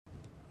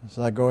as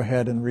I go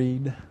ahead and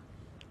read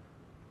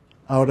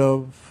out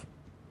of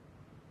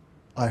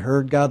I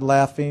Heard God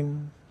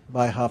Laughing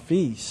by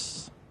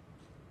Hafiz.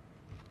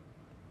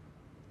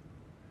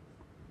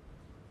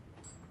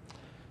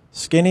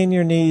 Skinning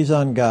your knees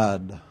on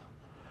God.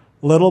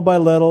 Little by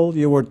little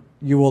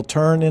you will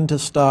turn into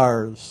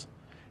stars.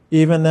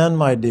 Even then,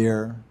 my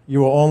dear,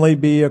 you will only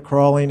be a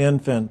crawling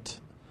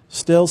infant,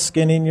 still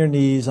skinning your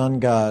knees on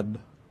God.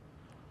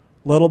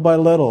 Little by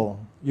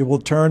little you will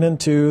turn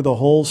into the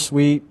whole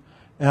sweet,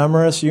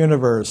 amorous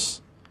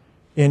universe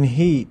in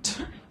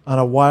heat on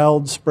a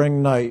wild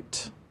spring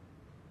night,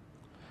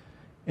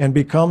 and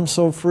become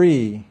so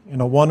free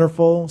in a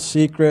wonderful,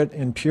 secret,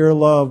 and pure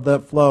love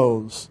that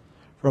flows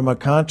from a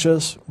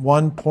conscious,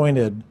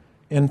 one-pointed,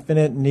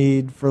 infinite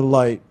need for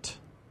light.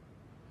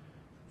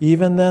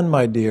 Even then,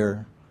 my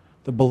dear,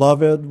 the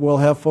beloved will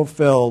have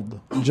fulfilled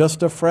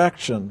just a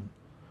fraction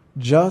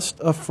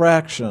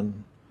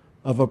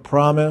of a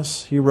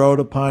promise he wrote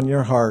upon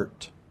your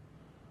heart.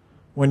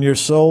 When your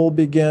soul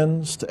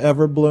begins to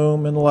ever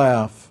bloom and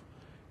laugh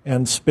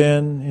and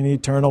spin in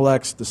eternal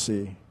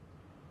ecstasy,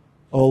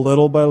 oh,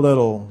 little by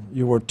little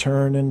you will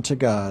turn into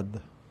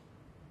God.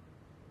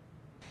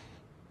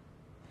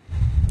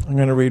 I'm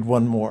going to read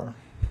one more.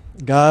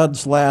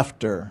 God's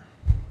laughter.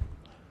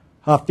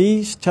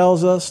 Hafiz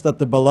tells us that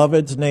the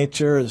beloved's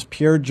nature is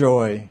pure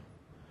joy.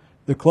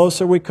 The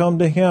closer we come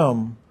to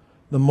him,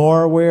 the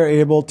more we are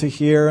able to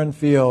hear and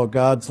feel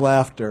God's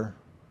laughter.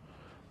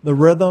 The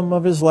rhythm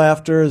of his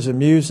laughter is the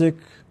music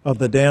of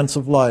the dance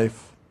of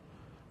life.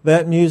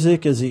 That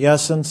music is the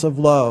essence of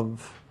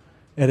love,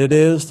 and it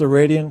is the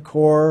radiant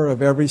core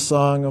of every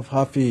song of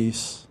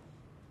Hafiz.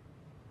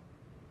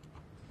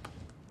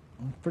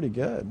 Pretty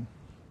good.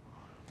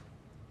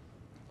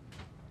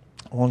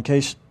 Well, in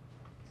case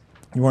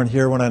you weren't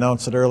here when I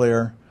announced it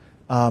earlier,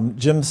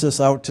 Jim's just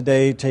out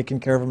today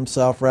taking care of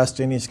himself,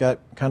 resting. He's got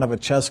kind of a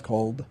chest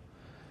cold.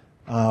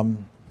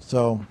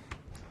 So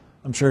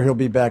I'm sure he'll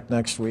be back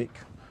next week.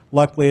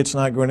 Luckily, it's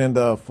not going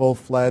into a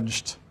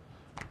full-fledged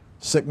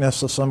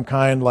sickness of some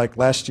kind like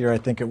last year, I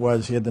think it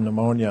was. He had the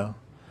pneumonia.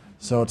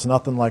 So it's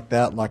nothing like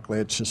that, luckily.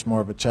 It's just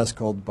more of a chest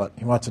cold, but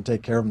he wants to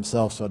take care of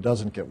himself so it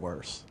doesn't get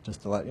worse,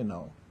 just to let you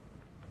know.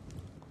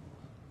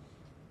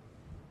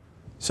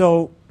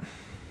 So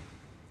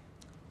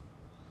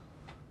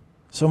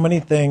many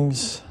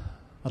things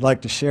I'd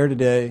like to share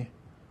today,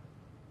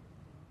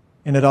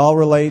 and it all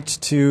relates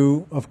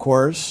to, of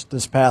course,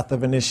 this path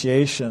of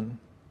initiation.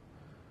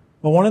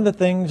 But one of the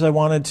things I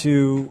wanted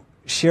to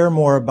share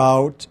more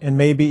about, and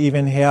maybe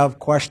even have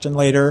question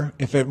later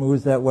if it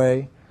moves that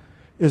way,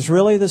 is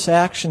really this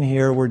action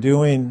here we're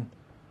doing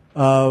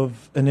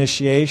of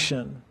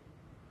initiation.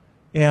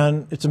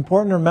 And it's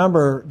important to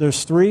remember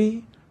there's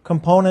three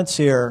components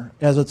here,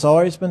 as it's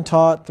always been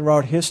taught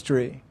throughout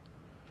history,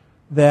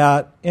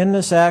 that in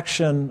this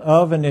action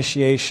of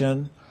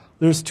initiation,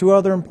 there's two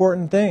other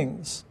important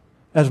things.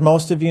 As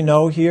most of you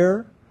know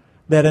here,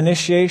 that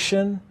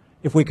initiation,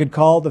 if we could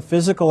call the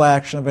physical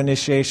action of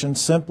initiation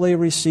simply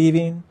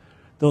receiving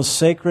those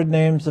sacred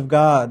names of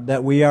God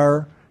that we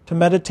are to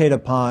meditate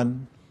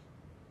upon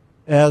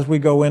as we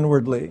go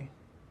inwardly.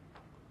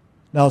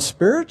 Now,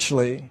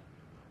 spiritually,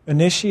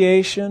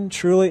 initiation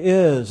truly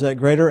is that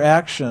greater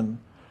action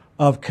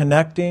of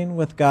connecting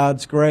with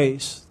God's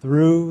grace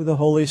through the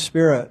Holy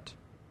Spirit,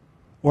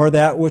 or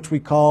that which we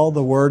call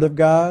the Word of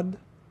God,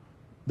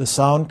 the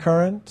sound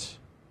current,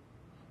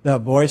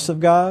 that voice of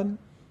God,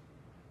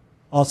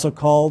 also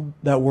called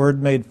that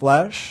Word made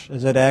flesh,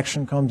 as that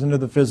action comes into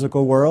the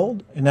physical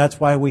world. And that's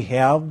why we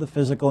have the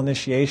physical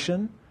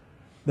initiation,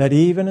 that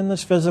even in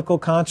this physical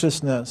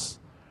consciousness,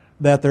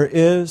 that there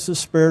is a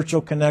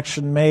spiritual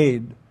connection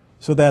made,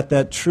 so that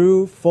that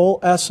true, full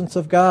essence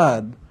of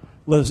God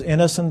lives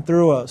in us and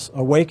through us,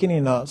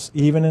 awakening us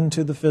even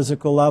into the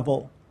physical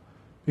level.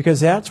 Because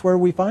that's where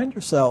we find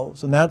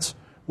ourselves, and that's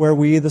where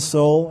we, the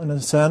soul, in a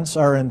sense,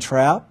 are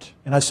entrapped.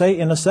 And I say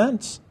in a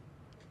sense,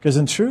 because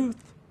in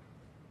truth,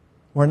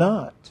 we're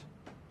not.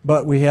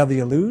 But we have the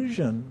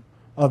illusion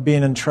of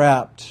being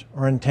entrapped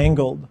or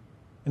entangled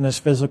in this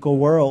physical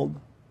world,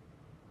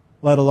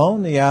 let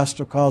alone the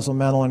astral, causal,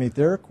 mental, and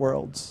etheric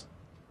worlds.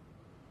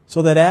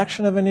 So that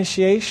action of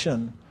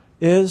initiation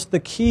is the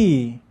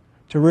key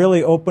to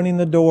really opening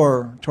the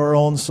door to our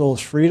own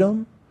soul's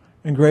freedom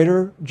and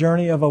greater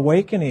journey of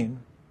awakening,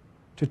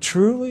 to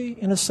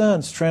truly, in a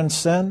sense,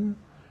 transcend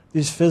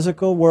these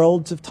physical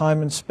worlds of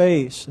time and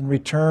space and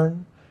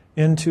return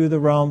into the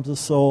realms of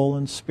soul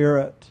and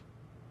spirit.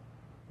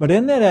 But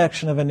in that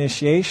action of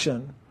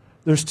initiation,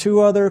 there's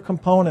two other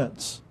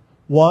components.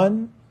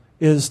 One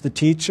is the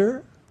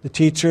teacher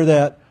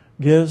that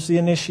gives the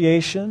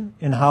initiation,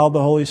 and how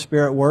the Holy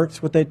Spirit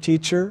works with that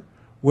teacher,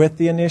 with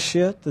the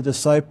initiate, the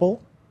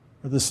disciple,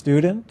 or the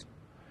student,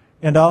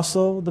 and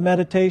also the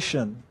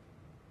meditation.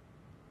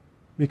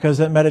 Because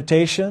that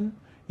meditation,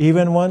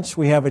 even once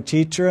we have a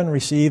teacher and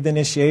receive the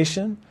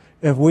initiation,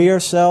 if we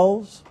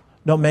ourselves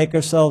don't make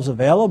ourselves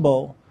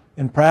available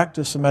in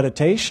practice of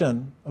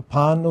meditation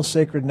upon those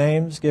sacred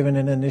names given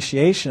in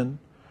initiation,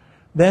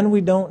 then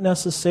we don't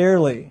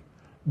necessarily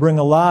bring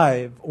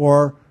alive,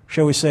 or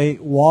shall we say,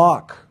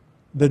 walk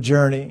the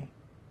journey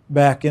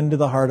back into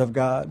the heart of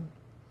God.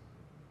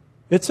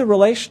 It's a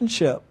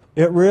relationship.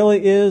 It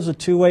really is a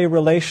two-way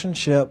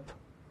relationship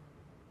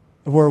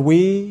where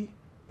we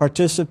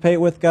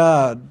participate with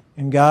God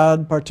and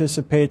God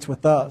participates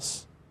with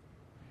us.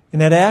 In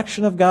that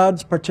action of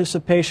God's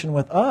participation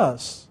with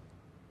us,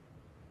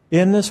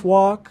 in this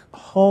walk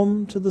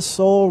home to the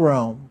soul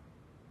realm,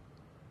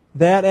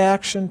 that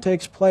action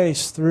takes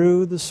place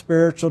through the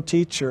spiritual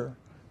teacher.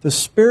 The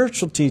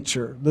spiritual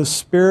teacher, the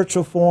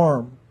spiritual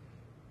form.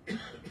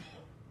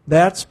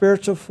 That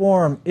spiritual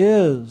form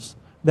is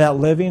that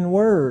living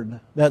Word,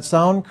 that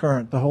sound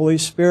current, the Holy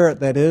Spirit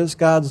that is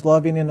God's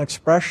loving in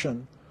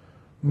expression,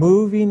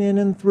 moving in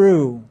and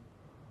through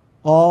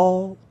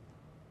all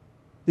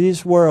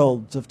these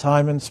worlds of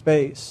time and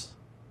space.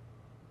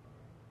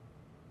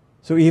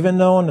 So even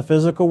though in the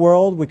physical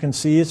world we can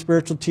see a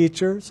spiritual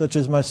teacher, such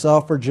as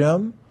myself or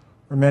Jim,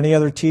 or many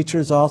other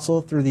teachers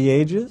also through the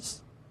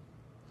ages,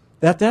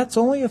 that's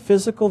only a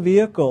physical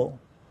vehicle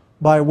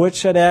by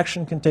which that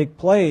action can take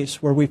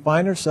place where we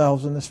find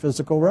ourselves in this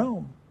physical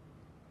realm.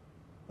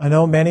 I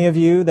know many of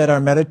you that are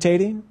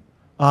meditating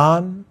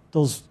on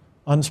those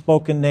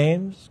unspoken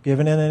names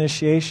given in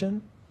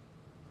initiation,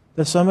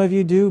 that some of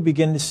you do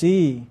begin to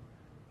see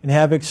and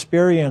have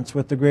experience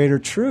with the greater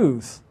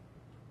truth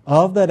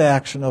of that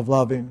action of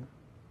loving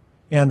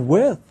and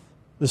with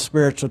the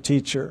spiritual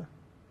teacher.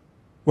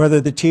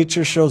 Whether the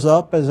teacher shows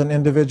up as an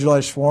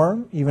individualized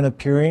form, even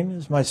appearing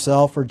as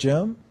myself or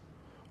Jim,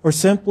 or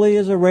simply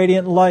as a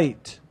radiant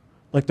light,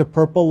 like the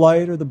purple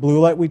light or the blue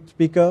light we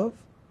speak of,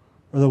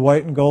 or the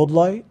white and gold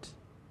light,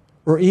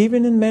 or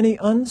even in many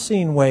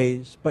unseen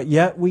ways, but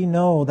yet we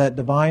know that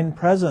divine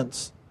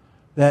presence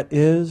that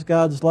is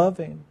God's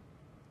loving.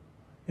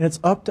 And it's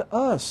up to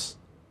us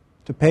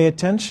to pay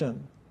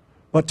attention,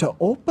 but to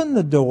open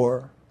the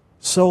door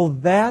so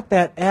that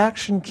that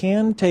action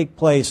can take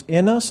place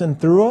in us and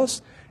through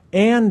us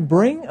and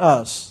bring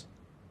us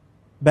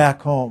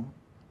back home.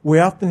 We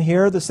often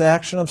hear this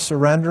action of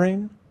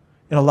surrendering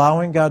and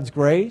allowing God's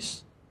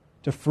grace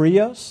to free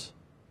us,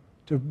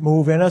 to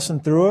move in us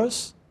and through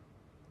us,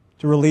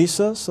 to release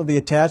us of the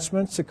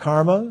attachments, the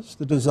karmas,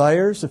 the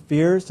desires, the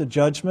fears, the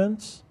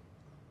judgments,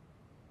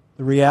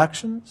 the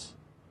reactions.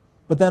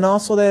 But then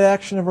also that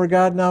action of where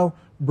God now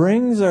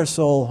brings our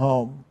soul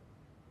home.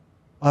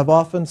 I've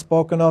often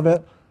spoken of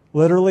it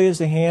literally as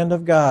the hand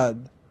of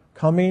God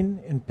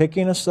coming and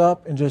picking us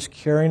up and just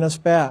carrying us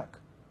back.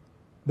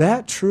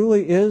 That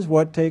truly is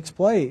what takes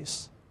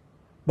place.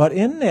 But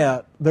in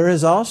that, there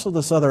is also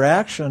this other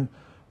action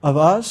of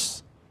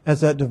us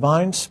as that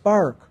divine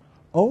spark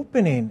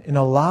opening and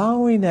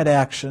allowing that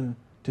action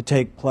to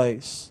take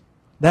place.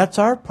 That's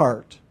our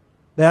part.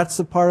 That's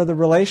the part of the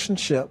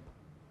relationship.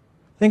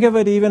 Think of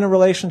it even a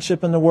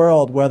relationship in the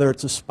world, whether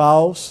it's a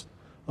spouse,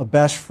 a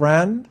best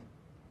friend,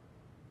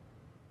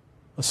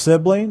 a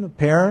sibling, a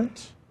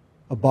parent,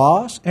 a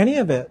boss, any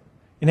of it.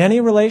 In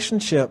any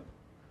relationship,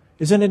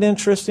 isn't it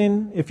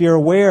interesting if you're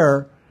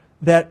aware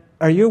that,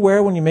 are you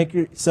aware when you make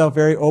yourself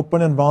very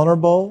open and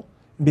vulnerable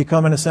and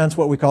become in a sense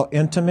what we call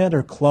intimate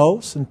or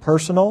close and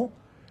personal,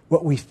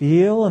 what we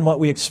feel and what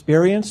we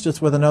experience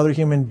just with another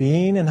human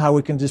being and how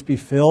we can just be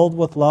filled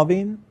with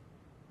loving?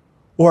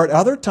 Or at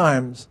other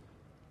times,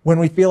 when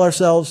we feel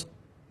ourselves,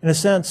 in a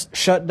sense,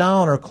 shut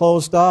down or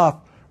closed off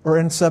or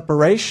in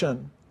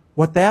separation,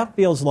 what that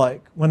feels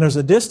like when there's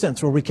a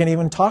distance where we can't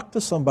even talk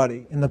to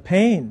somebody, and the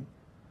pain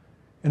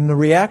and the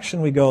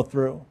reaction we go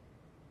through.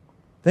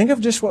 Think of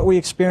just what we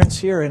experience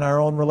here in our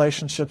own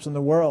relationships in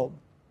the world.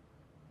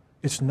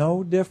 It's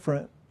no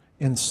different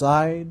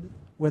inside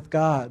with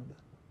God.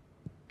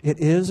 It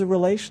is a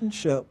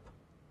relationship.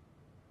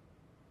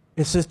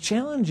 It's just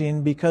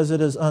challenging because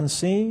it is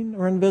unseen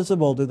or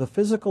invisible to the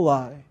physical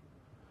eye.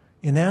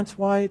 And that's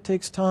why it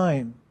takes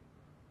time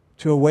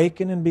to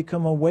awaken and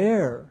become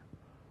aware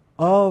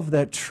of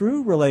that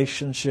true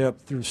relationship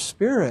through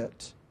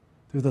spirit,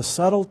 through the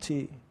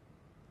subtlety,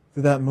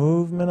 through that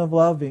movement of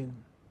loving.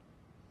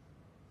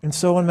 And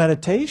so in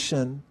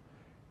meditation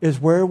is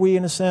where we,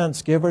 in a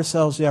sense, give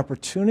ourselves the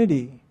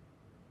opportunity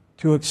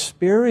to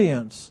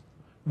experience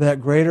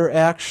that greater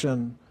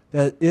action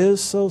that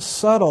is so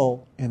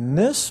subtle in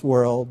this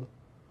world,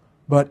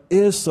 but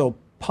is so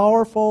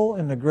powerful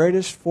in the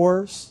greatest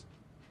force,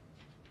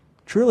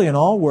 truly in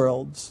all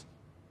worlds,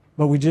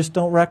 but we just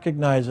don't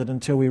recognize it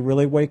until we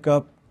really wake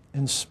up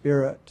in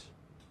spirit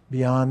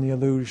beyond the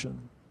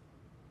illusion.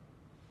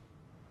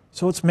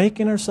 So it's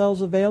making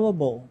ourselves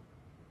available,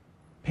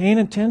 paying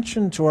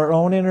attention to our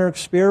own inner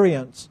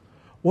experience.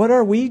 What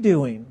are we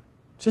doing?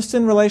 Just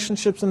in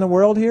relationships in the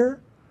world here?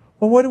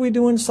 Well, what do we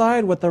do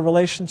inside with our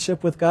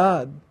relationship with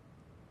God?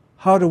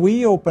 How do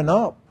we open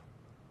up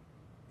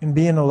and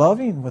be in a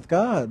loving with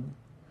God?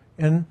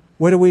 And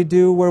what do we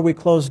do where we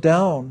close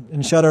down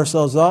and shut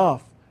ourselves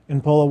off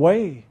and pull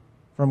away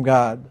from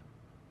God?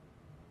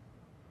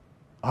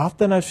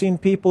 Often I've seen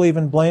people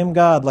even blame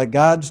God, like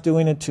God's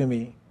doing it to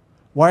me.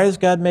 Why is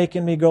God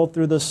making me go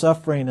through this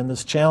suffering and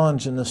this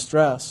challenge and this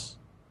stress?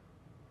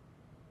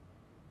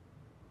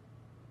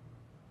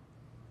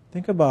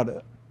 Think about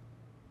it.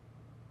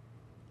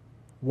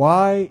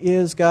 Why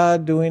is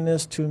God doing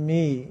this to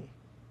me?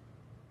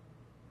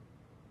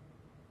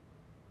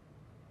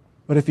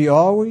 But if you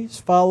always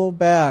follow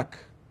back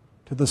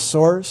to the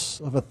source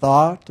of a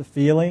thought, a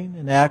feeling,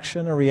 an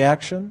action, a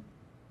reaction,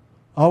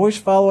 always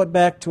follow it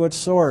back to its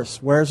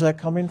source. Where is that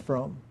coming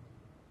from?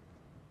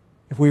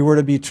 If we were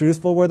to be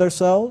truthful with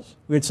ourselves,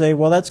 we'd say,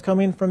 well, that's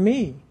coming from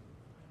me.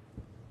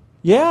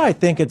 Yeah, I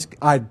think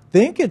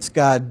it's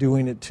God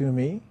doing it to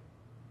me,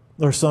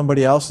 or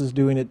somebody else is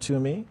doing it to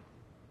me.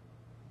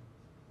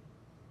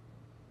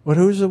 But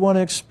who's the one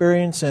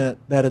experiencing it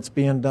that it's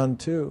being done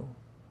to?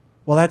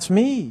 Well, that's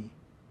me.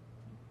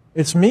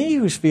 It's me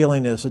who's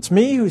feeling this. It's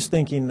me who's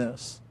thinking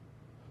this.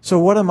 So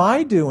what am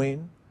I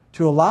doing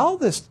to allow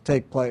this to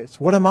take place?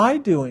 What am I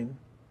doing?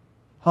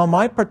 How am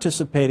I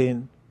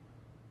participating,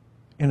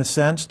 in a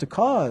sense, to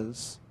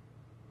cause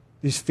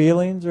these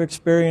feelings or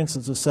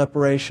experiences of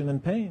separation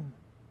and pain?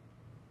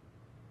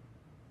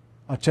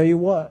 I'll tell you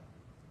what.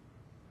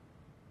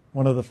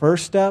 One of the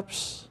first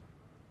steps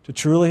to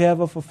truly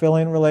have a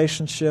fulfilling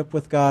relationship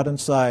with God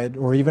inside,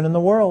 or even in the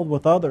world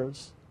with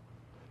others,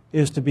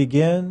 is to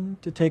begin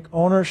to take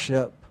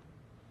ownership.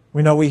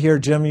 We know we hear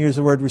Jim use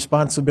the word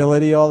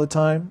responsibility all the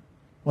time.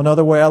 Well,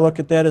 another way I look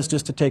at that is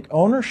just to take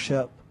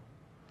ownership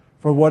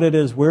for what it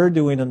is we're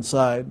doing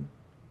inside.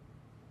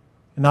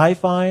 And I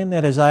find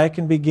that as I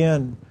can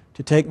begin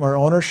to take more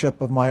ownership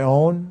of my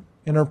own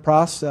inner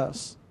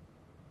process,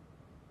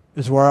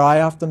 is where I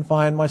often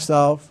find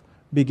myself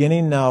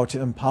beginning now to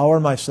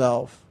empower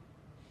myself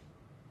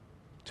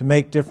to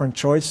make different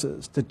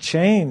choices, to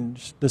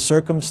change the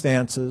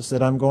circumstances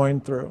that I'm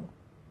going through.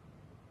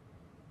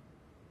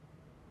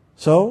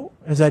 So,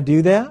 as I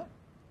do that,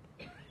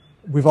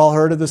 we've all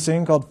heard of this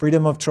thing called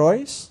freedom of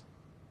choice.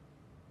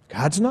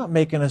 God's not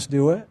making us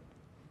do it.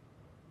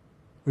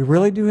 We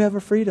really do have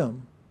a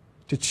freedom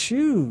to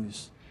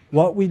choose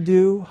what we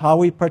do, how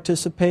we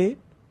participate,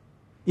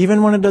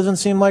 even when it doesn't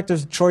seem like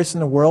there's a choice in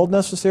the world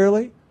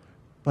necessarily,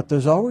 but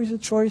there's always a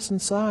choice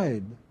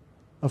inside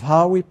of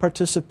how we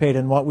participate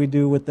in what we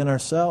do within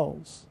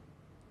ourselves.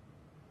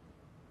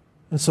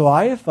 And so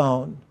I have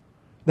found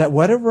that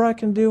whatever I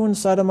can do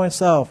inside of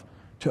myself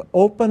to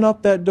open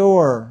up that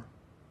door,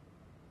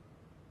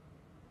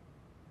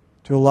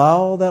 to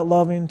allow that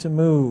loving to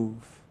move,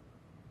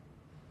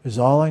 is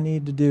all I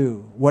need to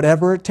do.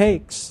 Whatever it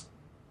takes.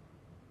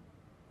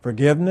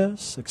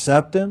 Forgiveness,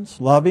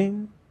 acceptance,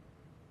 loving.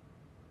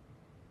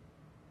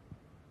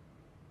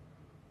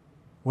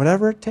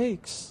 Whatever it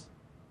takes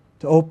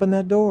to open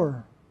that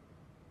door.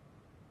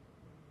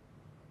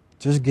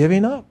 Just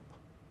giving up.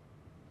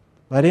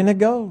 Letting it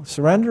go.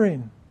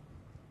 Surrendering.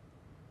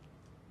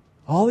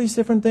 All these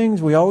different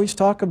things we always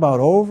talk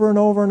about over and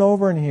over and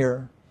over in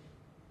here.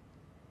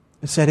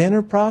 It's that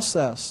inner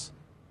process.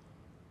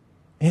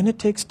 And it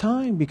takes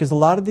time because a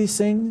lot of these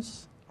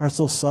things are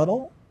so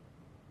subtle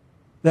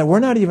that we're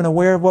not even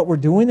aware of what we're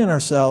doing in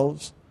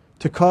ourselves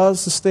to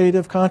cause the state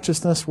of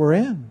consciousness we're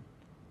in.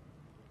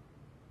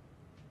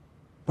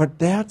 But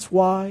that's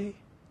why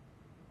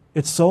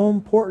it's so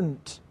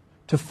important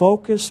to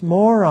focus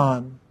more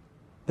on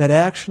that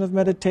action of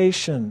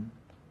meditation,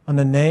 on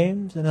the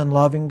names and on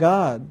loving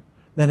God,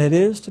 than it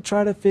is to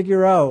try to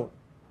figure out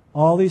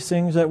all these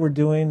things that we're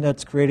doing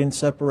that's creating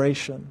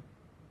separation.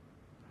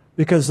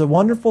 Because the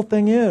wonderful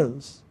thing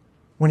is,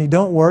 when you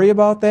don't worry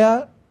about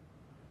that,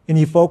 and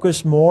you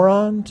focus more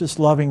on just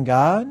loving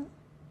God,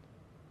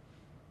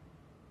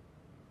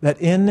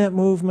 that in that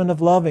movement of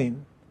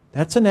loving,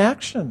 that's an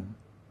action.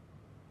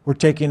 We're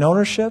taking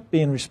ownership,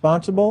 being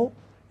responsible,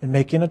 and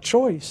making a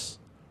choice.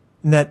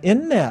 And that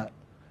in that,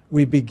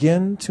 we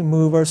begin to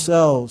move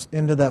ourselves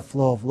into that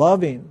flow of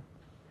loving.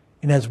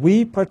 And as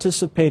we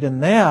participate in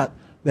that,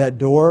 that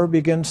door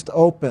begins to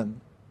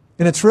open.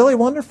 And it's really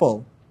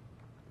wonderful.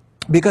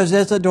 Because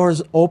as that door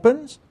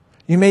opens,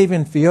 you may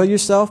even feel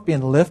yourself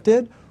being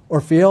lifted or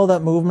feel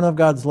that movement of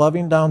God's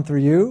loving down through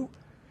you.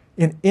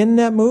 And in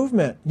that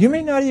movement, you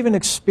may not even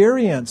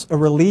experience a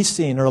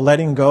releasing or a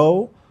letting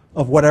go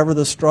of whatever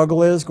the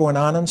struggle is going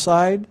on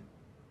inside.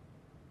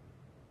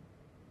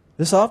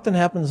 This often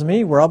happens to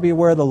me where I'll be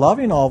aware of the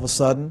loving all of a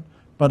sudden,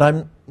 but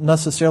I'm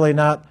necessarily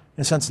not,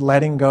 in a sense,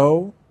 letting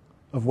go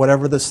of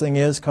whatever this thing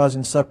is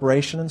causing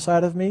separation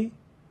inside of me.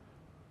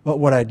 But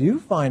what I do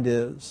find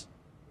is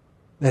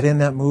that in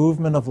that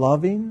movement of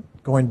loving,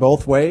 going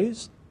both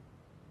ways,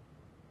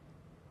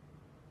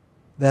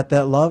 that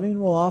loving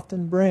will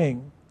often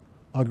bring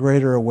a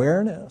greater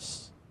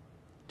awareness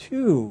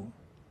to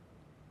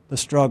the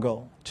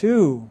struggle,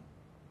 to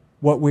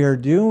what we are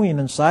doing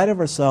inside of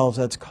ourselves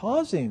that's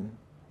causing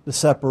the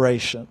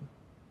separation.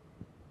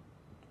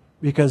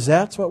 Because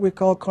that's what we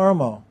call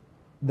karma.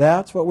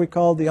 That's what we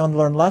call the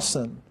unlearned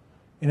lesson.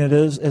 And it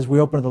is as we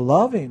open to the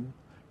loving,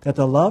 that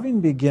the loving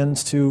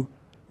begins to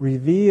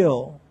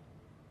reveal,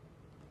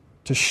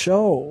 to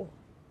show,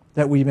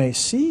 that we may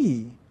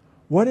see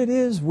what it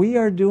is we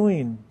are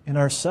doing in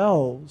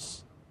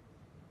ourselves.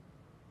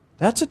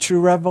 That's a true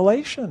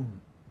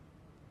revelation.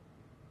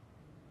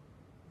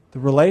 The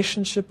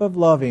relationship of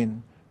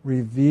loving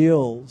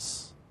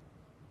reveals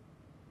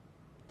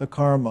the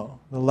karma,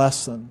 the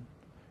lesson.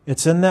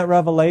 It's in that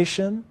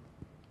revelation.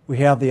 We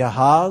have the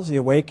ahas, the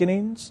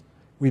awakenings.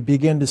 We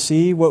begin to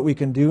see what we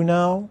can do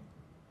now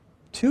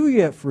to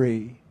get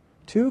free,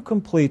 to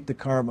complete the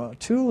karma,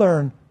 to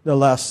learn the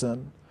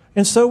lesson.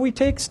 And so we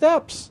take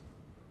steps,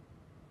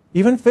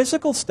 even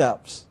physical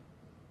steps,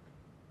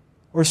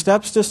 or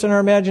steps just in our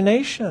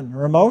imagination,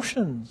 or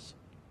emotions,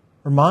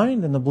 or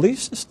mind and the belief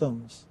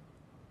systems.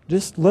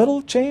 Just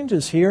little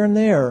changes here and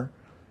there.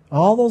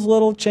 All those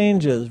little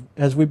changes,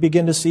 as we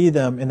begin to see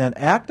them and then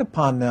act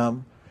upon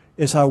them,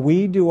 is how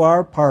we do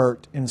our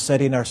part in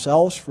setting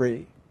ourselves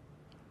free.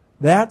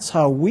 That's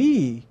how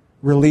we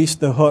release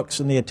the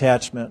hooks and the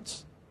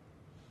attachments.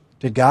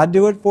 Did God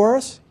do it for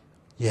us?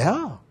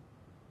 Yeah.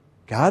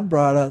 God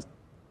brought us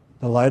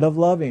the light of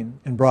loving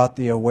and brought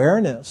the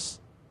awareness.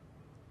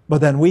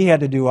 But then we had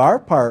to do our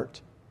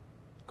part,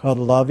 called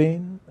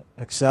loving,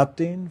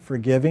 accepting,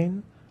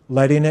 forgiving,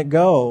 letting it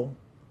go,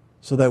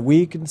 so that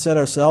we can set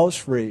ourselves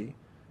free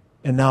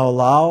and now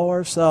allow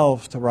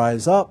ourselves to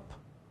rise up.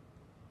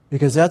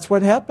 Because that's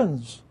what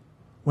happens.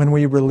 When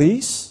we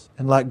release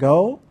and let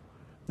go,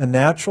 the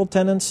natural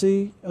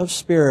tendency of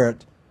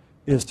spirit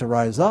is to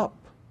rise up.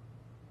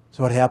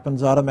 So it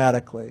happens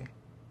automatically.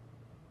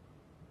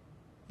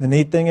 The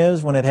neat thing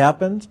is, when it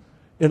happens,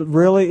 it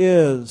really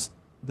is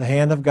the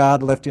hand of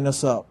God lifting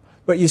us up.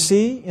 But you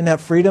see, in that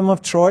freedom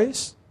of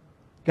choice,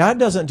 God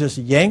doesn't just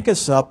yank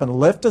us up and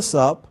lift us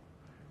up.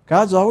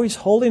 God's always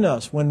holding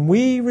us. When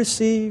we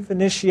receive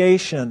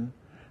initiation,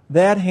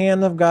 that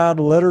hand of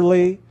God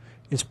literally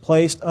is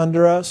placed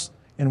under us,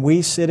 and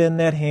we sit in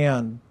that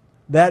hand.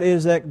 That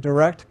is that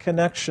direct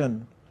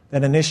connection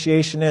that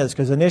initiation is.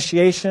 Because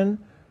initiation,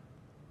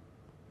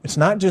 it's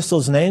not just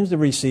those names to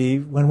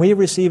receive. When we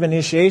receive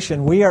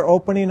initiation, we are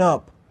opening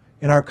up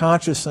in our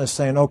consciousness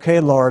saying, okay,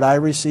 Lord, I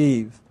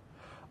receive.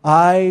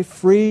 I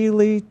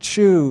freely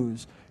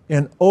choose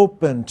and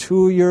open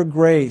to your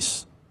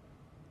grace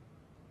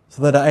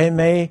so that I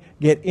may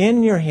get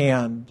in your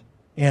hand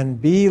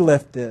and be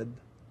lifted.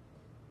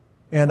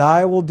 And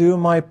I will do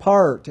my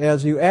part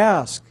as you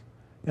ask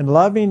in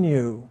loving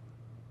you,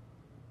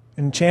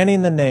 in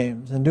chanting the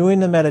names and doing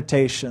the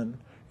meditation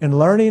and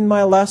learning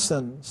my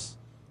lessons.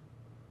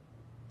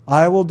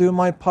 I will do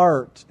my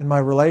part in my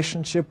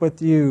relationship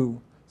with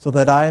you so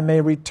that I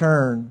may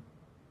return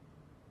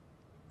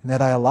and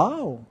that I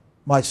allow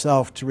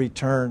myself to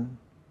return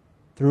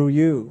through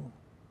you.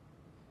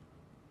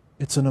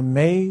 It's an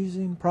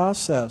amazing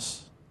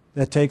process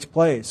that takes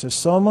place. There's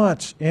so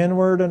much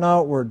inward and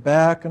outward,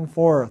 back and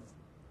forth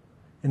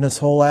in this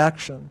whole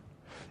action.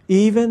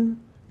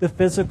 Even the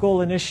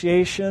physical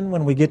initiation,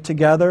 when we get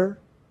together,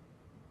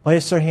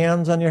 place our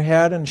hands on your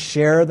head and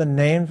share the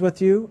names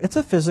with you, it's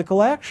a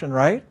physical action,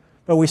 right?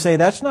 But we say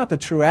that's not the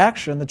true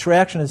action. The true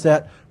action is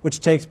that which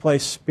takes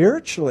place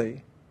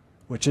spiritually,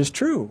 which is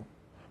true.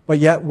 But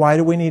yet, why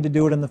do we need to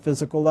do it in the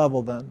physical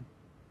level then?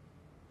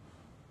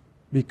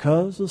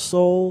 Because the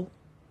soul,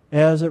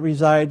 as it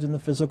resides in the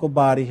physical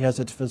body, has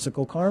its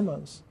physical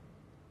karmas.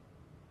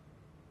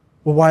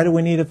 Well, why do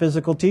we need a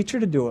physical teacher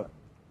to do it?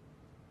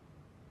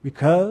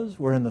 Because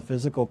we're in the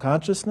physical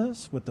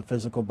consciousness with the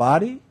physical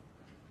body.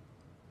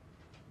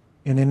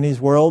 And in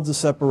these worlds of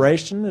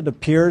separation, it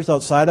appears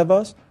outside of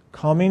us,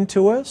 coming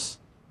to us.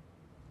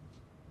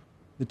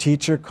 The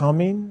teacher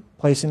coming,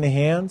 placing the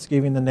hands,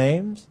 giving the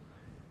names.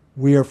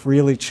 We are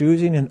freely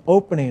choosing and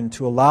opening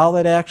to allow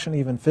that action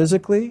even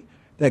physically,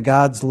 that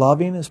God's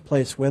loving is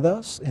placed with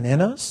us and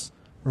in us,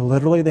 where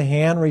literally the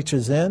hand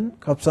reaches in,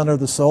 cups under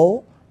the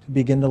soul, to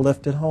begin to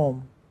lift it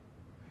home.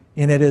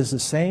 And it is the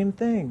same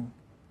thing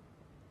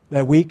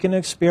that we can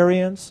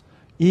experience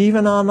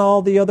even on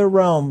all the other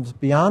realms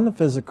beyond the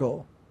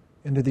physical,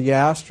 into the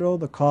astral,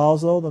 the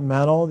causal, the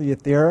mental, the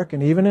etheric,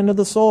 and even into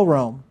the soul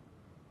realm.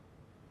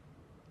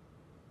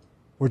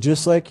 Where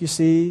just like you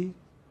see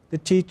the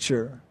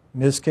teacher, in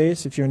this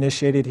case, if you're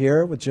initiated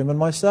here with Jim and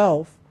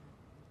myself,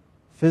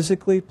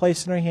 physically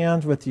placing our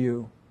hands with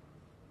you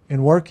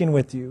and working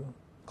with you,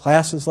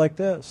 classes like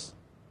this,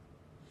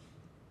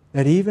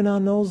 that even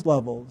on those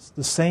levels,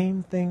 the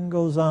same thing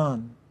goes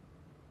on.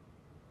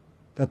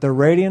 That the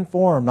radiant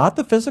form, not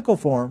the physical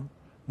form,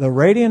 the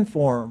radiant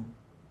form,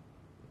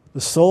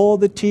 the soul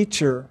of the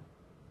teacher,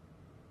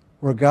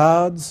 where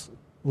God's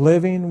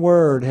living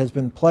word has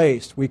been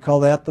placed, we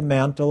call that the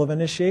mantle of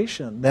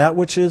initiation. That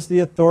which is the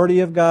authority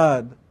of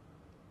God,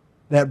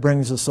 that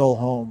brings the soul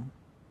home.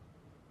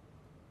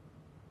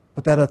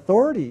 But that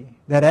authority,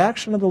 that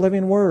action of the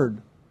living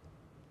word,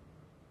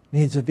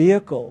 needs a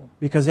vehicle,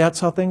 because that's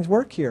how things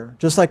work here.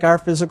 Just like our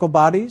physical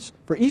bodies,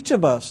 for each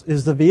of us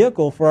is the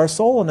vehicle for our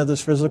soul into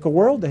this physical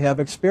world to have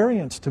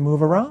experience, to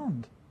move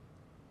around.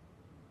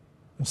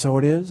 And so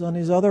it is on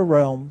these other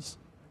realms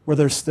where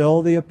there's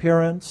still the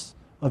appearance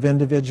of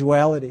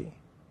individuality,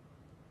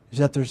 is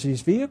that there's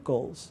these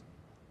vehicles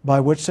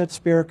by which that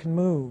spirit can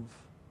move.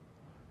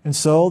 And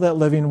so that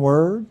living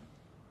word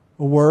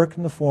will work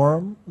in the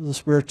form of the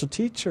spiritual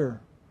teacher,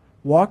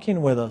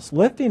 walking with us,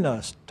 lifting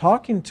us,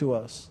 talking to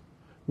us,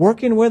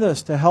 working with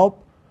us to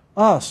help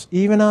us,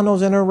 even on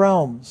those inner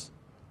realms,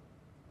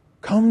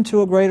 come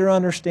to a greater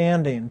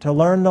understanding, to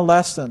learn the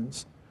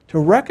lessons, to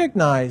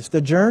recognize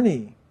the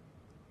journey.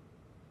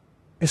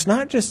 It's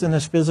not just in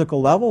this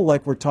physical level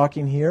like we're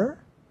talking here.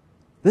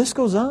 This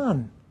goes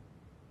on,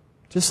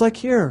 just like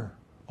here,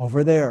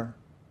 over there.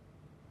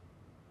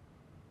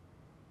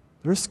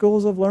 There's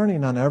schools of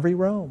learning on every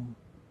realm,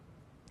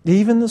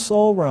 even the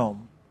soul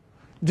realm.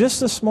 Just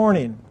this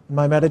morning in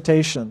my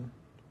meditation,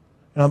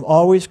 and I'm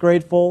always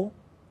grateful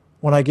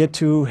when I get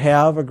to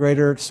have a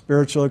greater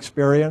spiritual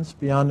experience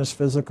beyond this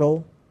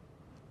physical,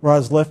 where I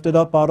was lifted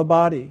up out of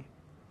body.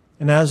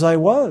 And as I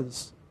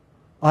was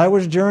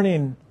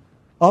journeying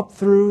up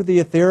through the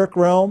etheric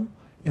realm,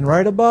 and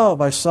right above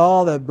I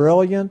saw that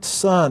brilliant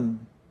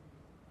sun,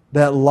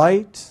 that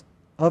light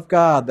of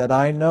God that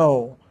I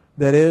know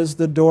that is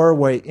the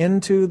doorway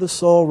into the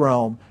soul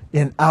realm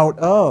and out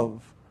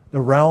of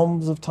the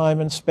realms of time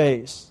and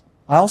space.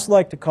 I also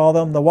like to call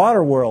them the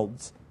water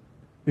worlds,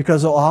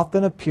 because they'll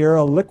often appear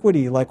a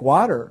liquidy like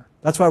water.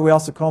 That's why we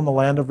also call them the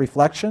land of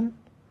reflection,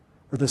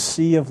 or the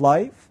sea of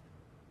life,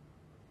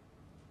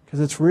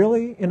 because it's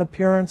really an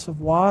appearance of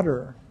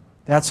water.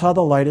 That's how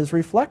the light is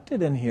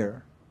reflected in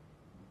here.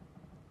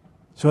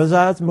 So as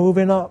I was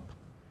moving up,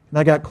 and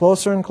I got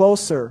closer and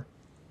closer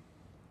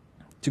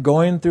to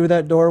going through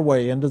that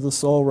doorway into the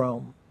soul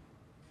realm,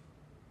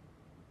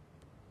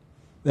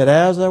 that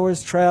as I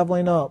was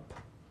traveling up,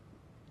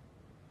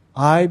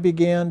 I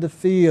began to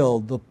feel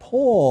the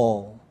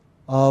pull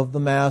of the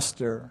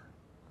Master.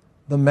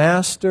 The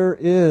Master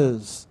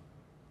is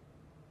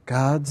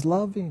God's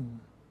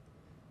loving.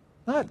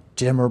 Not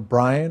Jim or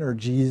Brian or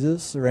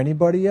Jesus or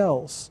anybody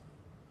else.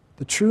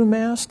 The true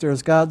Master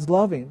is God's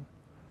loving.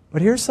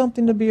 But here's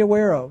something to be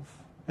aware of.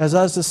 As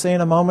I was just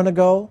saying a moment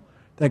ago,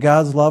 that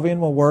God's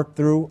loving will work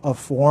through a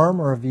form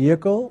or a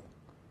vehicle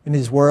in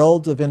these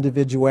worlds of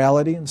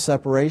individuality and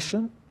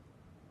separation.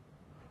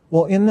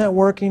 Well, in that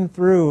working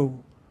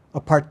through a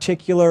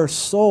particular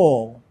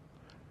soul,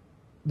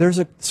 there's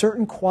a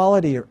certain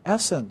quality or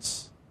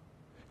essence.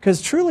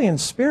 Because truly in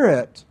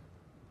spirit,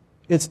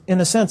 it's in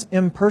a sense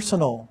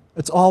impersonal.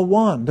 It's all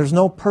one. There's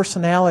no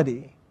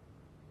personality.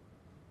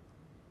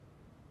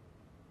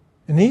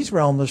 In these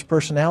realms, there's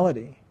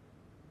personality.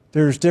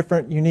 There's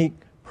different unique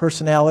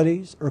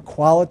personalities or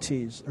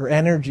qualities or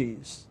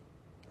energies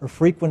or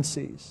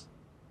frequencies.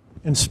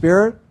 In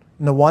spirit,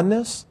 in the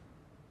oneness,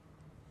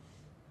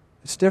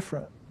 it's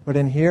different. But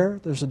in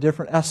here, there's a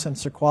different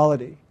essence or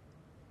quality.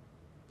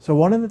 So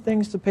one of the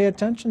things to pay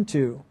attention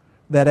to,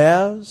 that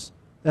as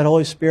that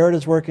Holy Spirit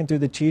is working through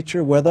the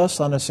teacher with us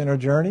on this inner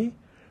journey,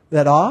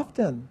 that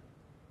often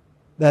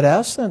that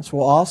essence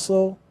will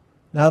also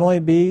not only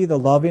be the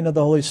loving of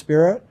the Holy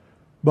Spirit,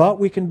 but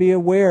we can be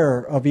aware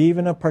of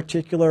even a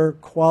particular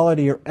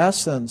quality or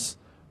essence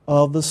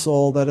of the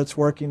soul that it's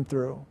working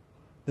through,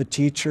 the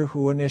teacher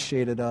who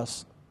initiated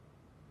us,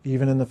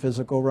 even in the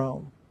physical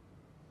realm.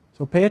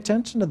 So pay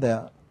attention to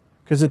that,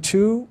 because the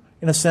two,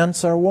 in a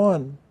sense, are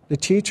one. The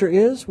teacher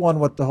is one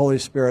with the Holy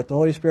Spirit. The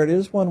Holy Spirit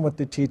is one with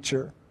the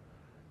teacher.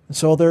 And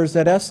so there's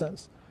that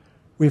essence.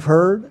 We've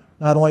heard,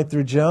 not only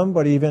through Jim,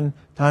 but even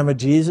time of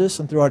Jesus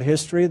and throughout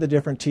history, the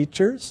different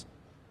teachers,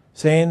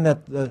 saying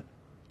that the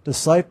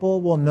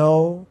disciple will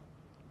know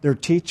their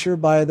teacher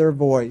by their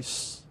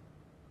voice,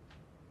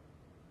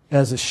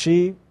 as a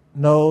sheep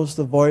knows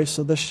the voice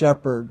of the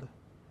shepherd.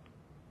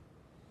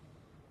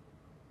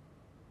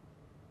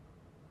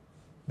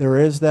 There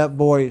is that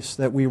voice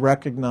that we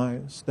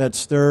recognize that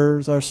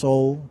stirs our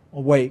soul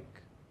awake.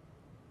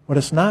 But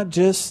it's not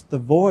just the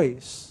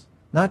voice,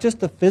 not just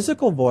the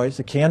physical voice,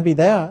 it can be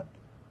that,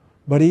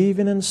 but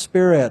even in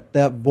spirit,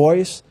 that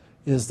voice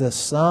is the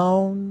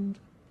sound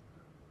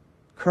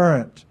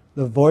current,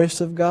 the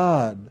voice of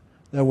God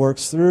that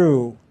works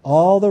through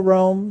all the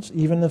realms,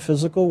 even the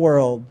physical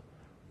world,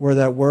 where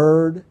that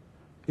word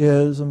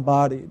is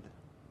embodied.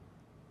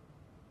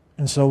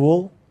 And so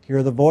we'll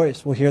hear the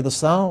voice, we'll hear the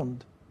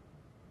sound.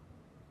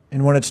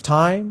 And when it's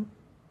time,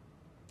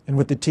 and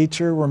with the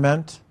teacher we're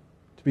meant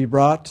to be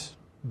brought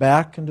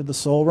back into the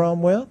soul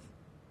realm with,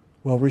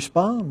 we'll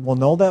respond, we'll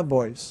know that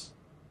voice.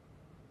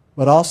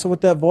 But also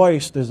with that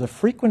voice, there's a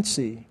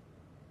frequency,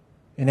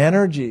 an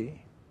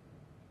energy,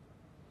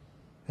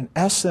 an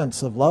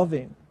essence of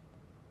loving.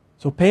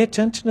 So pay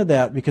attention to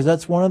that, because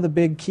that's one of the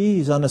big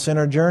keys on this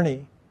inner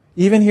journey.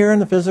 Even here in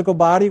the physical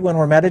body, when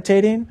we're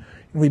meditating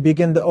and we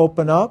begin to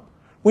open up,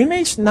 we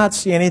may not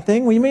see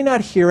anything, we may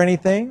not hear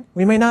anything,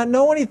 we may not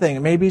know anything,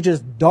 it may be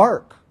just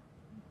dark.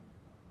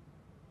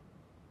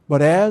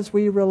 But as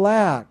we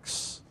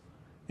relax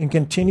and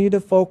continue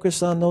to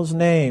focus on those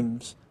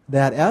names,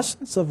 that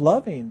essence of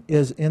loving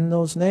is in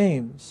those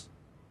names.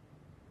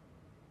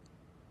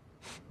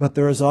 But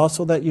there is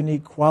also that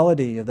unique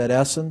quality of that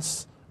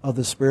essence of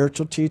the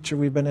spiritual teacher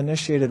we've been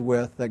initiated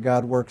with that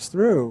God works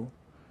through.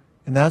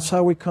 And that's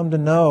how we come to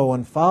know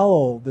and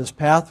follow this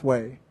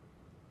pathway,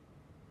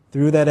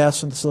 through that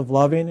essence of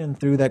loving and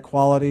through that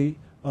quality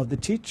of the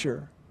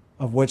teacher,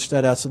 of which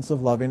that essence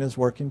of loving is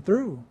working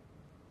through.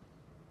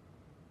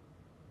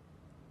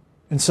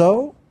 And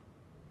so,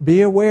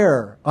 be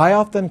aware. I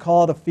often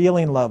call it a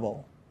feeling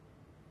level.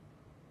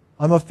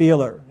 I'm a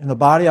feeler. In the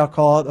body, I'll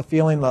call it a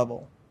feeling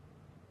level.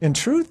 In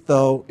truth,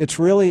 though, it's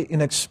really an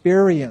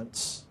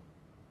experience.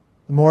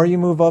 The more you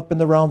move up in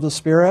the realms of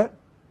spirit,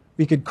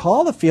 we could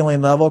call the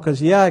feeling level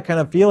because, yeah, I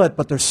kind of feel it,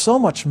 but there's so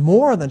much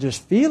more than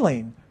just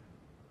feeling.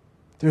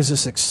 There's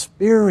this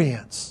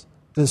experience,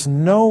 this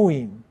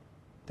knowing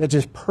that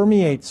just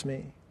permeates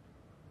me.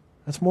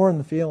 That's more than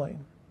the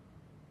feeling.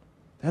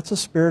 That's a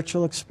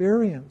spiritual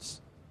experience.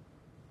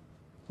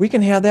 We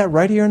can have that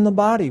right here in the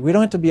body. We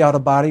don't have to be out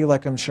of body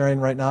like I'm sharing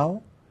right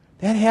now.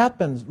 That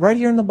happens right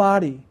here in the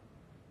body,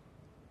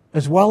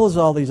 as well as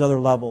all these other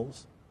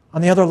levels.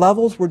 On the other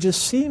levels, we're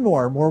just seeing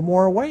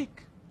more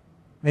awake.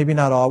 Maybe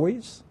not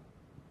always,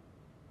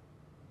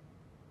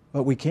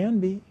 but we can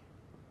be.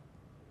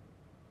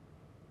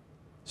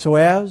 So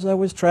as I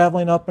was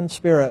traveling up in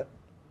spirit,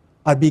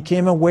 I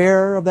became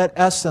aware of that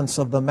essence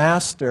of the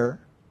Master,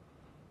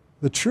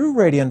 the true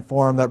radiant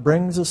form that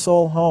brings the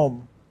soul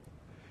home.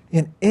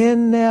 And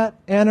in that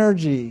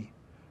energy,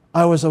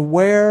 I was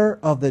aware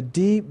of the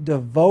deep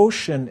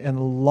devotion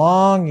and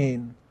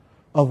longing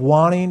of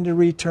wanting to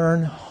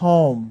return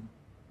home.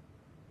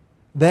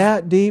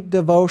 That deep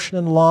devotion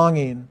and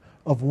longing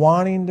of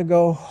wanting to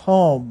go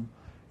home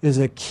is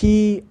a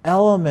key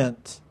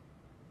element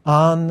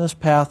on this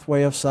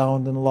pathway of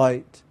sound and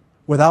light.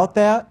 Without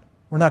that,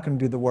 we're not going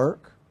to do the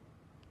work.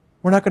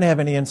 We're not going to have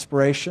any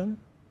inspiration.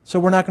 So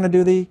we're not going to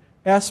do the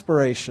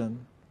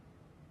aspiration,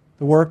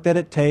 the work that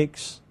it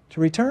takes to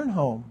return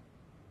home.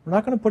 We're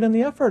not going to put in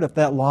the effort if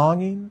that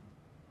longing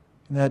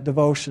and that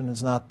devotion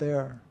is not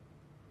there.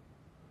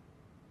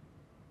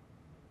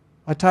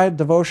 I tied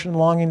devotion and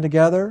longing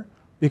together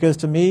because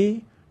to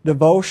me,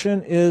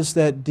 devotion is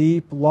that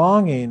deep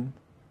longing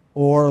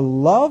or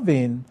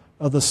loving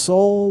of the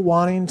soul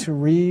wanting to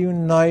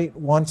reunite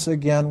once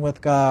again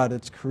with God,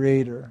 its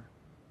Creator.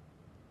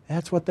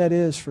 That's what that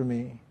is for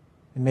me,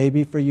 and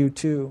maybe for you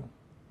too.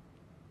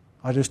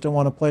 I just don't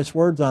want to place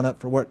words on it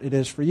for what it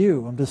is for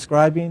you. I'm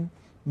describing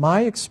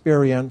my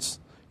experience,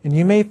 and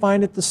you may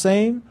find it the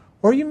same,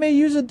 or you may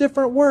use a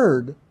different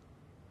word.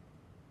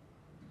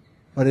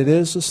 But it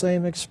is the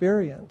same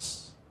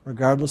experience,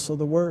 regardless of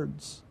the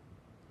words.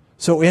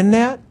 So in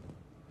that,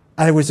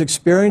 I was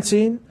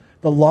experiencing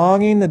the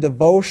longing, the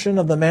devotion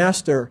of the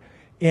Master,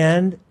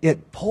 and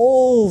it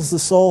pulls the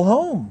soul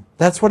home.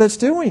 That's what it's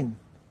doing.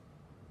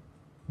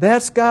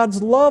 That's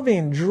God's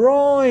loving,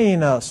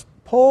 drawing us,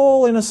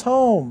 pulling us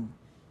home,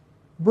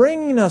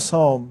 bringing us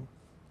home,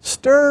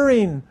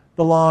 stirring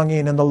the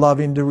longing and the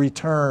loving to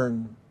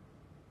return.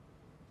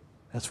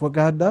 That's what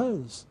God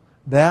does.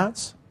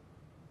 That's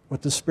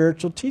what the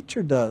spiritual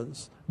teacher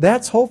does.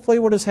 That's hopefully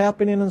what is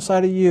happening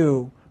inside of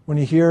you when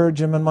you hear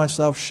Jim and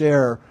myself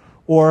share,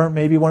 or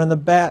maybe one in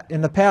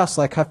the past,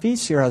 like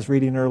Hafiz here I was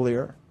reading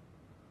earlier.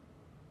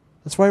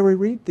 That's why we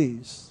read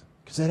these,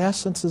 because that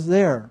essence is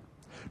there.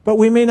 But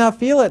we may not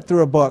feel it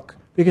through a book,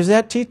 because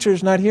that teacher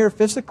is not here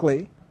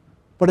physically,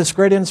 but it's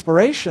great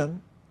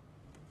inspiration.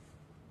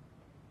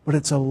 But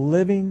it's a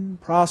living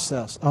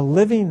process, a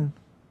living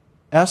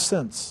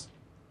essence.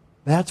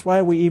 That's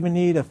why we even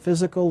need a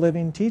physical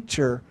living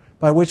teacher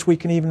by which we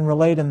can even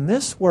relate in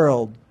this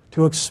world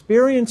to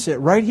experience it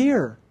right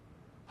here.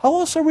 How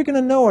else are we going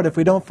to know it if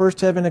we don't first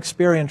have an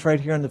experience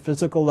right here in the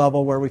physical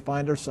level where we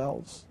find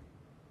ourselves?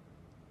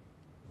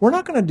 We're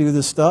not going to do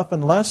this stuff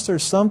unless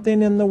there's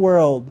something in the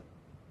world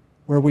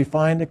where we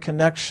find a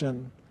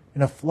connection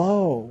and a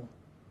flow,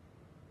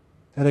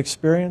 that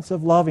experience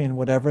of loving,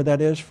 whatever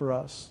that is for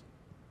us.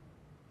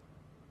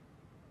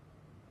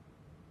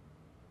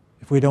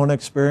 If we don't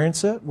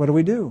experience it, what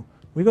do?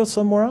 We go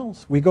somewhere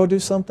else. We go do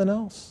something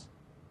else.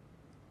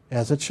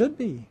 As it should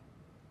be.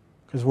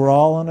 Because we're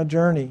all on a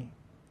journey.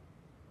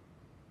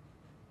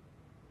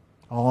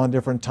 All on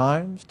different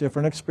times,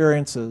 different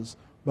experiences,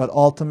 but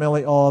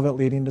ultimately all of it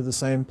leading to the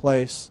same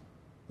place,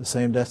 the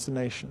same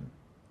destination.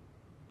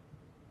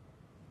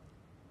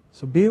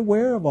 So be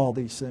aware of all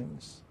these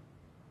things.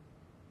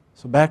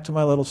 So back to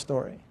my little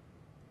story.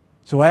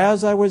 So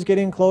as I was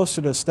getting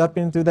closer to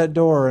stepping through that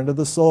door into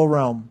the soul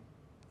realm,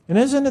 and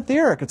it isn't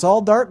etheric, it's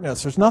all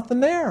darkness, there's nothing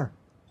there.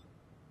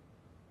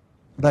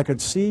 But I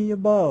could see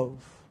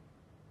above,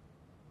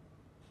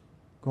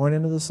 going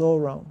into the soul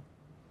realm,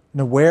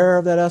 and aware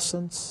of that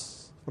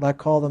essence, what I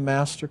call the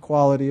master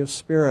quality of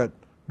spirit,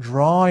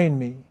 drawing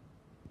me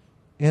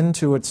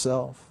into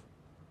itself.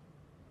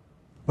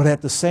 But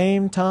at the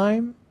same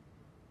time,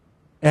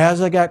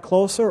 as I got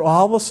closer,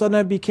 all of a sudden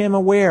I became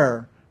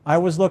aware. I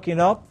was looking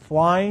up,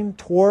 flying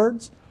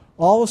towards.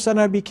 All of a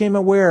sudden I became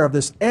aware of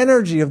this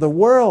energy of the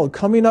world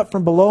coming up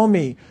from below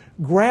me,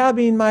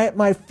 grabbing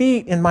my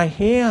feet and my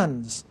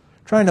hands,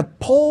 trying to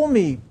pull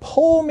me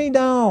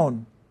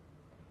down.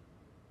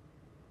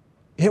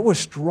 It was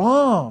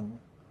strong.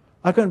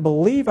 I couldn't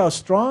believe how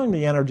strong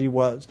the energy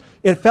was.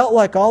 It felt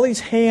like all these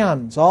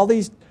hands, all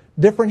these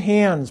different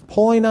hands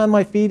pulling on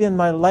my feet and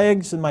my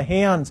legs and my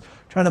hands,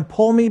 trying to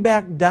pull me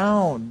back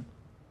down.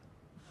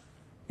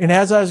 And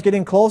as I was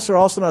getting closer,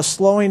 all of a sudden I was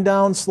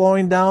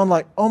slowing down,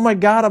 like, oh my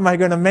God, am I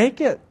going to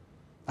make it?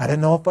 I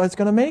didn't know if I was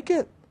going to make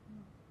it.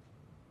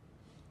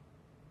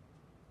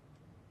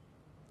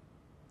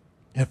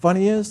 And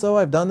funny is, though,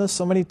 I've done this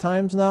so many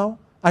times now.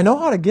 I know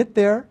how to get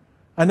there.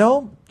 I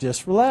know,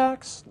 just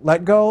relax,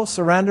 let go,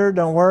 surrender,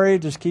 don't worry,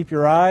 just keep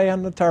your eye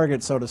on the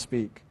target, so to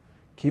speak.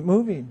 Keep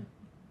moving,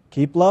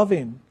 keep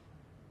loving.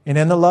 And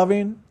in the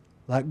loving,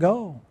 let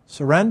go,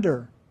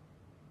 surrender.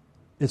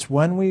 It's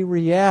when we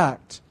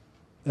react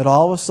that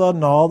all of a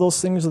sudden all those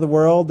things of the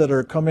world that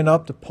are coming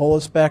up to pull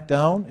us back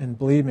down, and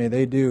believe me,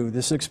 they do.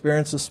 This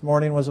experience this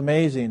morning was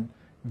amazing,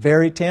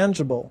 very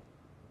tangible.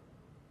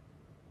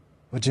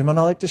 But Jim and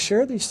I like to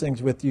share these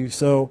things with you,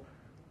 so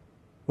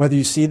whether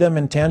you see them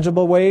in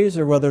tangible ways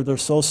or whether they're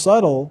so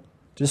subtle,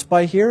 just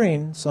by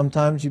hearing,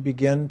 sometimes you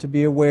begin to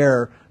be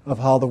aware of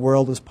how the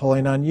world is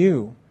pulling on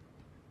you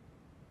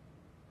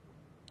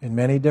in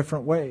many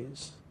different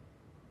ways.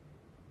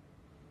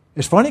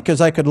 It's funny because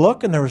I could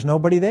look and there was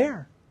nobody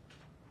there.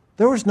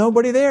 There was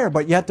nobody there,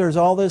 but yet there's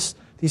all these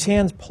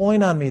hands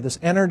pulling on me, this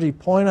energy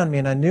pulling on me,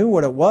 and I knew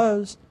what it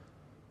was.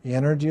 The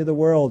energy of the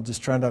world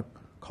just trying to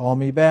call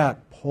me back,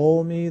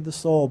 pull me, the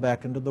soul,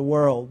 back into the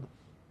world.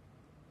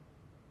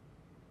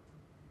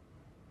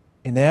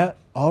 And that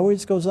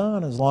always goes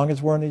on as long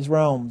as we're in these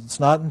realms. It's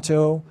not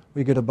until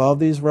we get above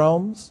these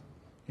realms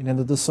and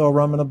into the soul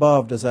realm and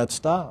above does that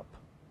stop.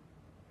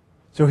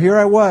 So here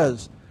I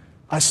was.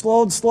 I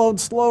slowed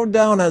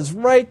down. I was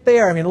right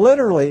there. I mean,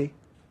 literally,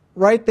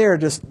 right there,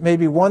 just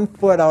maybe 1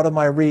 foot out of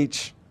my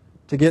reach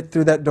to get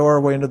through that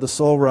doorway into the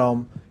soul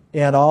realm.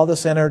 And all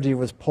this energy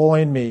was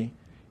pulling me.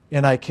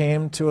 And I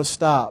came to a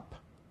stop.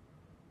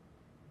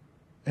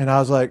 And I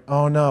was like,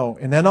 oh no.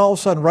 And then all of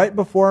a sudden, right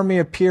before me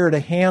appeared a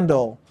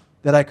handle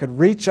that I could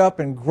reach up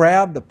and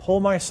grab to pull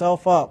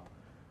myself up.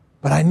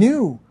 But I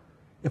knew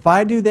if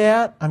I do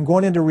that, I'm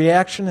going into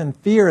reaction and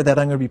fear that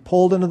I'm going to be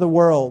pulled into the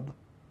world.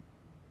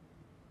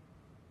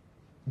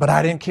 But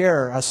I didn't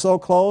care. I was so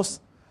close.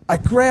 I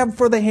grabbed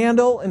for the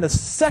handle, and the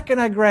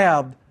second I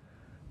grabbed,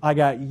 I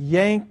got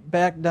yanked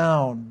back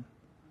down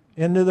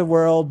into the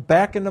world,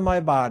 back into my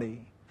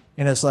body.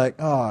 And it's like,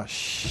 oh,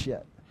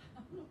 shit.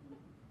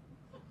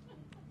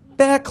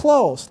 That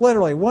close,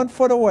 literally 1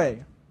 foot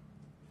away.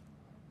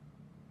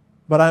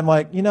 But I'm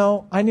like,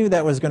 I knew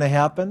that was going to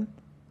happen.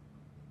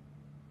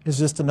 It's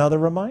just another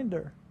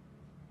reminder.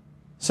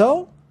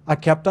 So I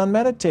kept on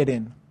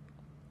meditating.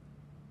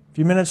 A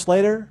few minutes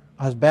later,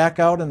 I was back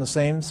out in the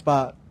same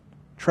spot,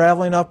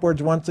 traveling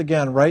upwards once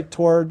again, right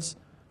towards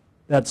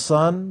that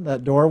sun,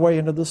 that doorway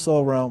into the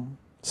soul realm.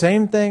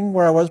 Same thing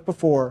where I was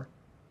before.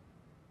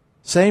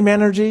 Same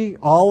energy,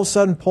 all of a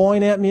sudden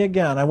pulling at me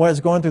again. I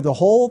was going through the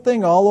whole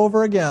thing all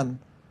over again.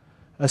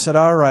 I said,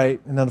 all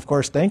right. And then, of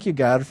course, thank you,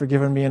 God, for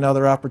giving me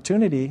another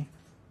opportunity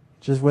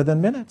just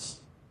within minutes.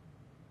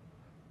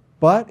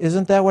 But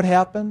isn't that what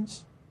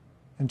happens?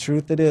 In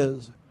truth, it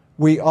is.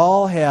 We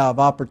all have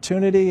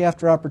opportunity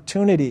after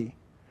opportunity.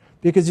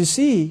 Because you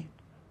see,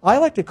 I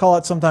like to call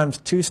it sometimes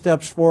 2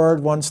 steps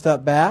forward, 1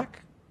 step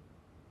back.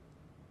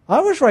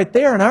 I was right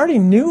there and I already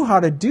knew how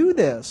to do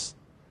this.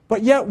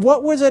 But yet,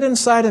 what was it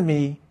inside of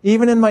me,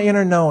 even in my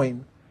inner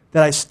knowing,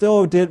 that I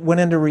still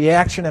went into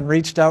reaction and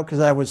reached out because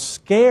I was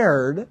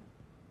scared.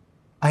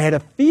 I had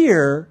a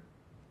fear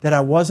that I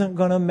wasn't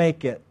going to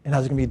make it and I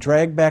was going to be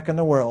dragged back in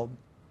the world.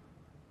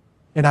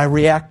 And I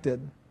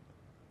reacted.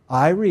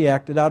 I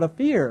reacted out of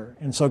fear.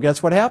 And so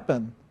guess what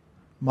happened?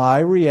 My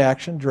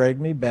reaction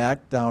dragged me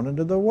back down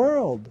into the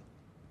world.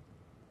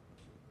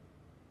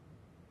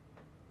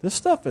 This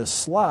stuff is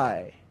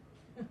sly.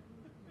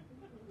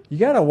 You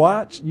got to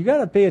watch. You got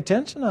to pay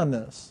attention on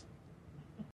this.